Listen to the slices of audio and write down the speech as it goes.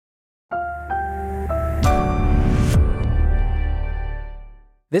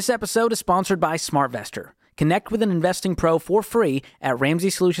This episode is sponsored by SmartVestor. Connect with an investing pro for free at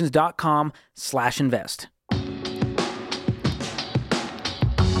RamseySolutions.com/invest.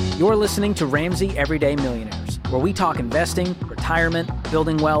 You're listening to Ramsey Everyday Millionaires, where we talk investing, retirement,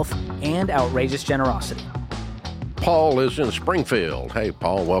 building wealth, and outrageous generosity. Paul is in Springfield. Hey,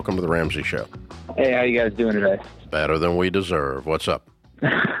 Paul, welcome to the Ramsey Show. Hey, how you guys doing today? Better than we deserve. What's up?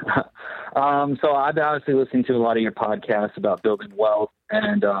 So I've been obviously listening to a lot of your podcasts about building wealth,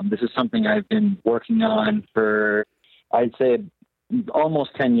 and this is something I've been working on for, I'd say,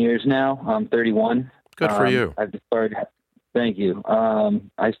 almost 10 years now. I'm 31. Good for you. Thank you.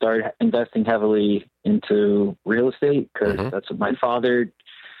 I started investing heavily into real estate because that's what my father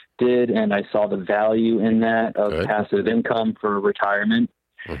did, and I saw the value in that of passive income for retirement.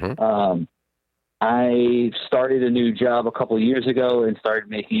 I started a new job a couple of years ago and started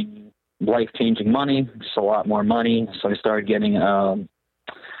making life-changing money, just a lot more money. So I started getting a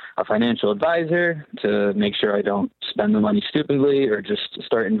financial advisor to make sure I don't spend the money stupidly or just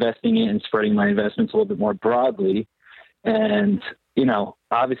start investing it and spreading my investments a little bit more broadly. And, you know,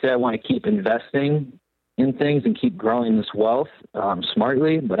 obviously I want to keep investing in things and keep growing this wealth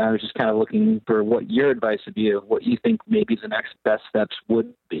smartly, but I was just kind of looking for what your advice would be of what you think maybe the next best steps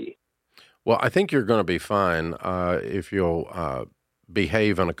would be. Well, I think you're going to be fine if you'll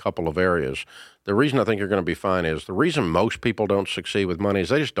behave in a couple of areas. The reason I think you're going to be fine is the reason most people don't succeed with money is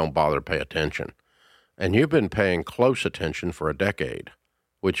they just don't bother to pay attention. And you've been paying close attention for a decade,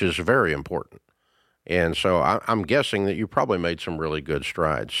 which is very important. And so I'm guessing that you probably made some really good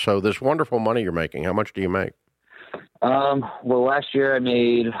strides. So this wonderful money you're making, how much do you make? Well, last year I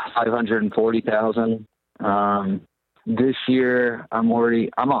made $540,000. This year I'm a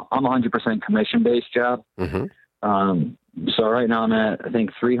 100% commission based job. So right now I'm at, I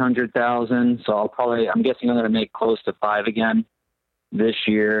think, 300,000. So I'm guessing I'm going to make close to 5 again this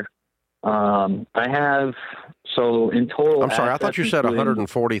year. In total. I'm sorry, I thought you said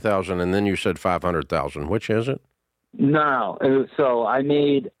 140,000 and then you said 500,000. Which is it? No. So I'm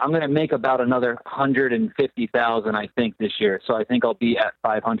going to make about another 150,000, I think, this year. So I think I'll be at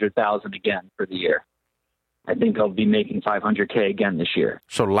 500,000 again for the year. I think I'll be making $500K again this year.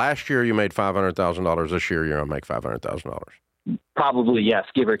 So last year you made $500,000. This year you're going to make $500,000. Probably, yes,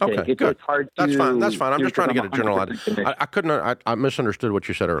 give or take. Okay, good. It's hard to. That's fine. I'm just trying to get a general idea. I misunderstood what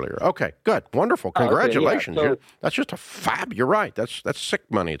you said earlier. Okay, good. Wonderful. Congratulations. Okay, yeah. That's just a fab. You're right. That's sick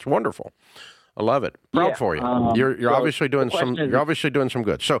money. It's wonderful. I love it. Proud for you. You're obviously doing some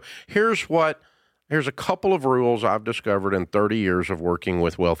good. So here's a couple of rules I've discovered in 30 years of working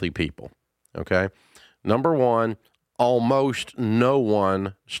with wealthy people. Okay. Number one, almost no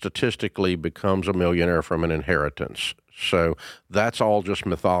one statistically becomes a millionaire from an inheritance. So that's all just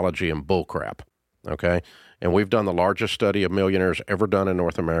mythology and bullcrap, okay? And we've done the largest study of millionaires ever done in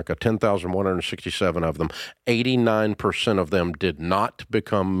North America, 10,167 of them. 89% of them did not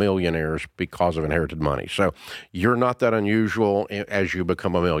become millionaires because of inherited money. So you're not that unusual as you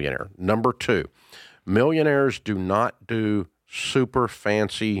become a millionaire. Number two, millionaires do not do super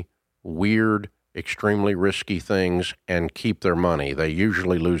fancy, weird, extremely risky things and keep their money. They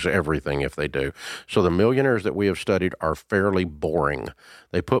usually lose everything if they do. So the millionaires that we have studied are fairly boring.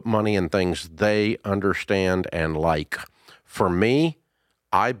 They put money in things they understand and like. For me,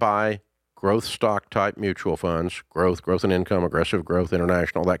 I buy growth stock type mutual funds, growth and income, aggressive growth,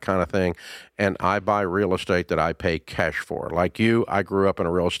 international, that kind of thing. And I buy real estate that I pay cash for. Like you, I grew up in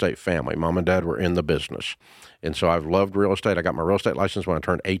a real estate family. Mom and dad were in the business. And so I've loved real estate. I got my real estate license when I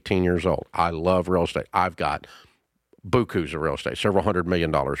turned 18 years old. I love real estate. I've got bukus of real estate, several $100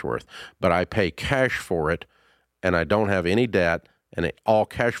 million worth. But I pay cash for it, and I don't have any debt, and it all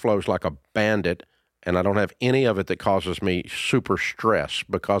cash flows like a bandit, and I don't have any of it that causes me super stress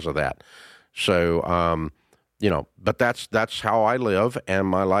because of that. So, but that's how I live, and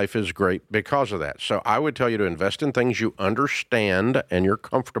my life is great because of that. So I would tell you to invest in things you understand and you're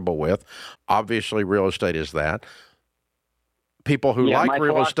comfortable with. Obviously, real estate is that. People who like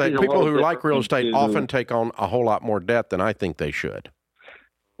real estate often take on a whole lot more debt than I think they should.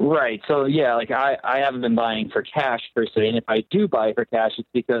 Right. So yeah, like I haven't been buying for cash per se, and if I do buy for cash, it's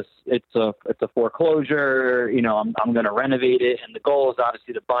because it's a foreclosure. You know, I'm going to renovate it, and the goal is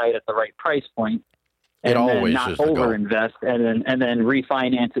obviously to buy it at the right price point. And it always not is the goal. Overinvest and then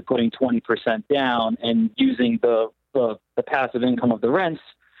refinance it, putting 20% down and using the passive income of the rents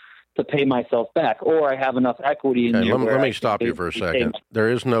to pay myself back, or I have enough equity in there. Let me stop you for a second. There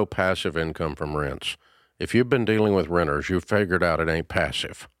is no passive income from rents. If you've been dealing with renters, you've figured out it ain't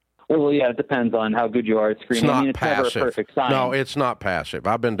passive. Well, yeah, it depends on how good you are at screening. It's not it's passive. Never a perfect science. No, it's not passive.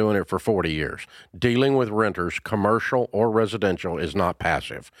 I've been doing it for 40 years. Dealing with renters, commercial or residential, is not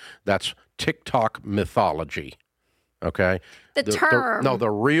passive. That's TikTok mythology. Okay? The term the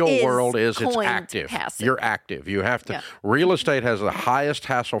real world is it's active. Passive. You're active. You have to. Yeah. Real estate has the highest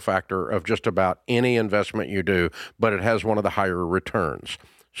hassle factor of just about any investment you do, but it has one of the higher returns.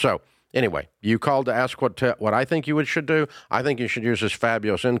 So, anyway, you called to ask what I think you should do. I think you should use this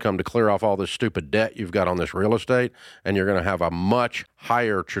fabulous income to clear off all this stupid debt you've got on this real estate, and you're going to have a much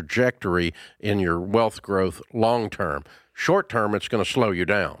higher trajectory in your wealth growth long term. Short term, it's going to slow you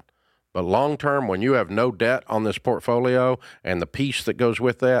down. But long term, when you have no debt on this portfolio and the piece that goes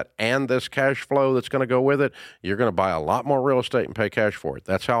with that and this cash flow that's going to go with it, you're going to buy a lot more real estate and pay cash for it.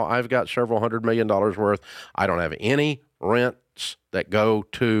 That's how I've got several $100 million worth. I don't have any rents that go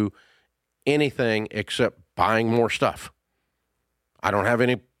to anything except buying more stuff. I don't have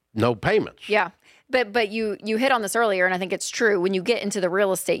no payments. Yeah. But you hit on this earlier, and I think it's true. When you get into the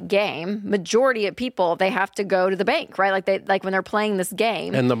real estate game, majority of people, they have to go to the bank, right? Like when they're playing this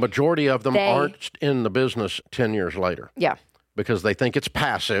game. And the majority of them aren't in the business 10 years later. Yeah. Because they think it's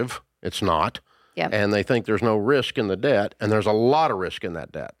passive. It's not. Yeah. And they think there's no risk in the debt, and there's a lot of risk in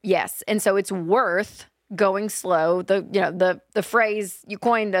that debt. Yes. And so it's worth going slow. The phrase you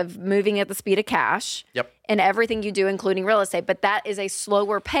coined of moving at the speed of cash. Yep. And everything you do, including real estate. But that is a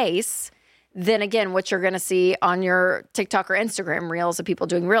slower pace than, again, what you're going to see on your TikTok or Instagram reels of people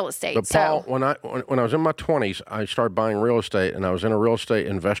doing real estate. But Paul, when I was in my 20s, I started buying real estate, and I was in a real estate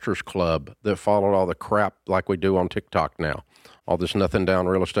investors club that followed all the crap like we do on TikTok now. All this nothing down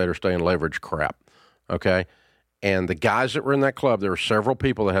real estate or stay in leverage crap, okay? And the guys that were in that club, there were several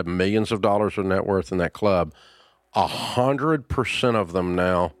people that had millions of dollars of net worth in that club. 100% of them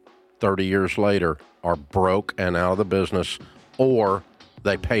now, 30 years later, are broke and out of the business, or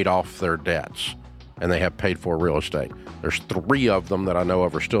they paid off their debts, and they have paid for real estate. There's 3 of them that I know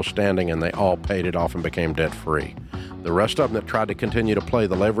of are still standing, and they all paid it off and became debt-free. The rest of them that tried to continue to play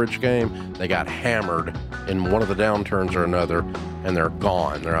the leverage game, they got hammered in one of the downturns or another, and they're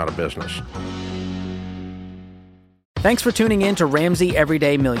gone. They're out of business. Thanks for tuning in to Ramsey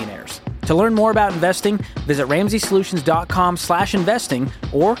Everyday Millionaires. To learn more about investing, visit RamseySolutions.com/investing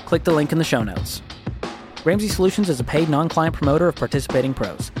or click the link in the show notes. Ramsey Solutions is a paid non-client promoter of participating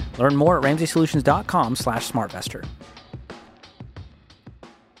pros. Learn more at RamseySolutions.com/SmartVestor.